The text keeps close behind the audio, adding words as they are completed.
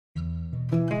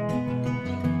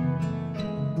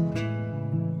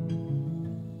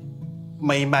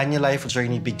My Manulife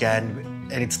journey began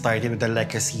and it started with the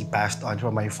legacy passed on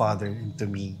from my father to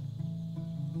me.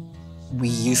 We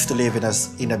used to live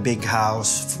in a big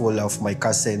house full of my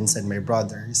cousins and my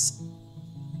brothers.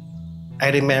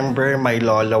 I remember my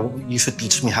lola used to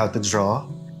teach me how to draw.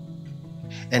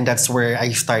 And that's where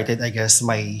I started, I guess,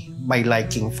 my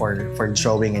liking for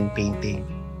drawing and painting.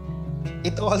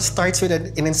 It all starts with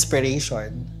an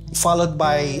inspiration, followed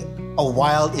by a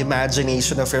wild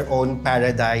imagination of your own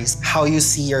paradise, how you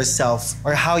see yourself,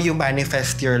 or how you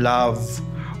manifest your love,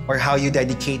 or how you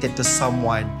dedicate it to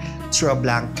someone through a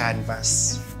blank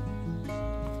canvas.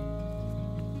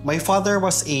 My father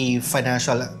was a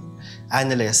financial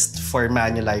analyst for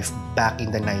Manulife back in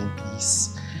the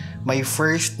 90s. My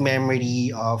first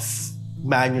memory of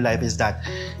Manulife is that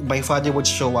my father would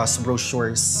show us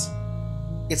brochures.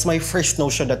 It's my first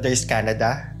notion that there's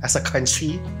Canada as a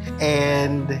country.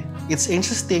 And it's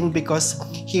interesting because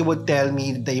he would tell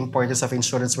me the importance of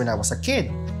insurance when I was a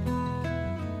kid.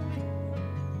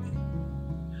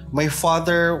 My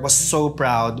father was so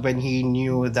proud when he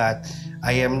knew that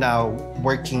I am now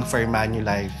working for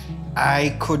Manulife.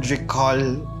 I could recall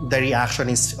the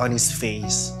reaction on his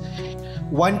face.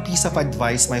 One piece of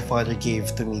advice my father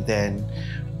gave to me then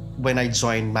when I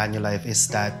joined Manulife is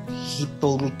that he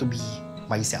told me to be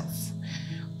myself,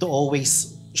 to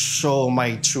always show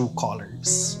my true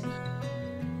colors.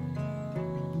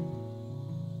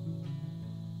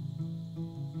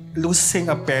 Losing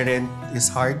a parent is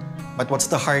hard, but what's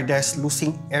the hardest?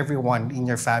 Losing everyone in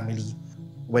your family.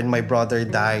 When my brother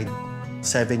died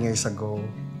 7 years ago,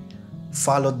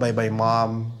 followed by my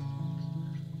mom,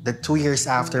 the 2 years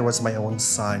after was my own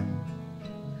son.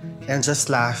 And just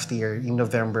last year, in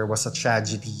November, was a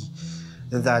tragedy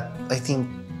that I think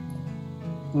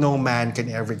no man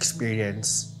can ever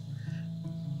experience.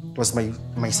 It was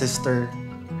my sister,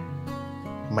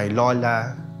 my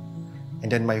lola, and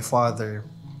then my father.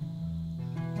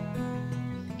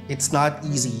 It's not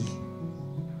easy.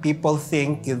 People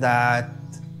think that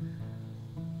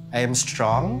I am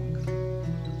strong,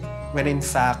 when in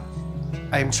fact,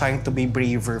 I'm trying to be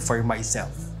braver for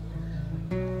myself.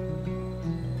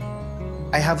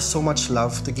 I have so much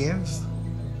love to give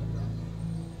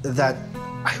that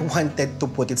I wanted to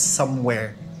put it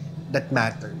somewhere that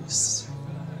matters.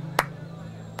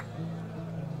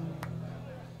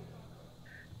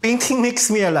 Painting makes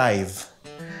me alive.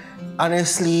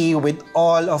 Honestly, with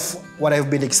all of what I've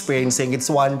been experiencing,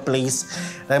 it's one place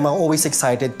that I'm always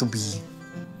excited to be.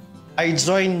 I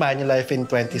joined Manulife in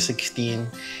 2016,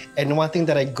 and one thing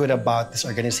that I good about this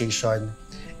organization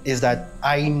is that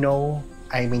I know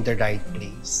I'm in the right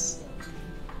place.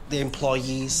 The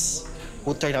employees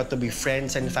who turned out to be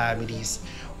friends and families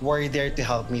were there to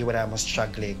help me when I was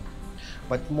struggling.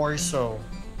 But more so,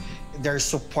 they're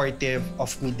supportive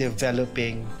of me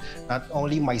developing not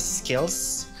only my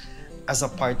skills as a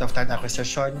part of that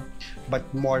acquisition, but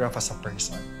more of as a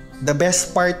person. The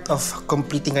best part of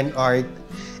completing an art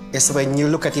is when you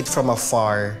look at it from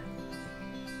afar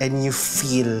and you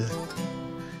feel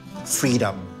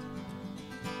freedom.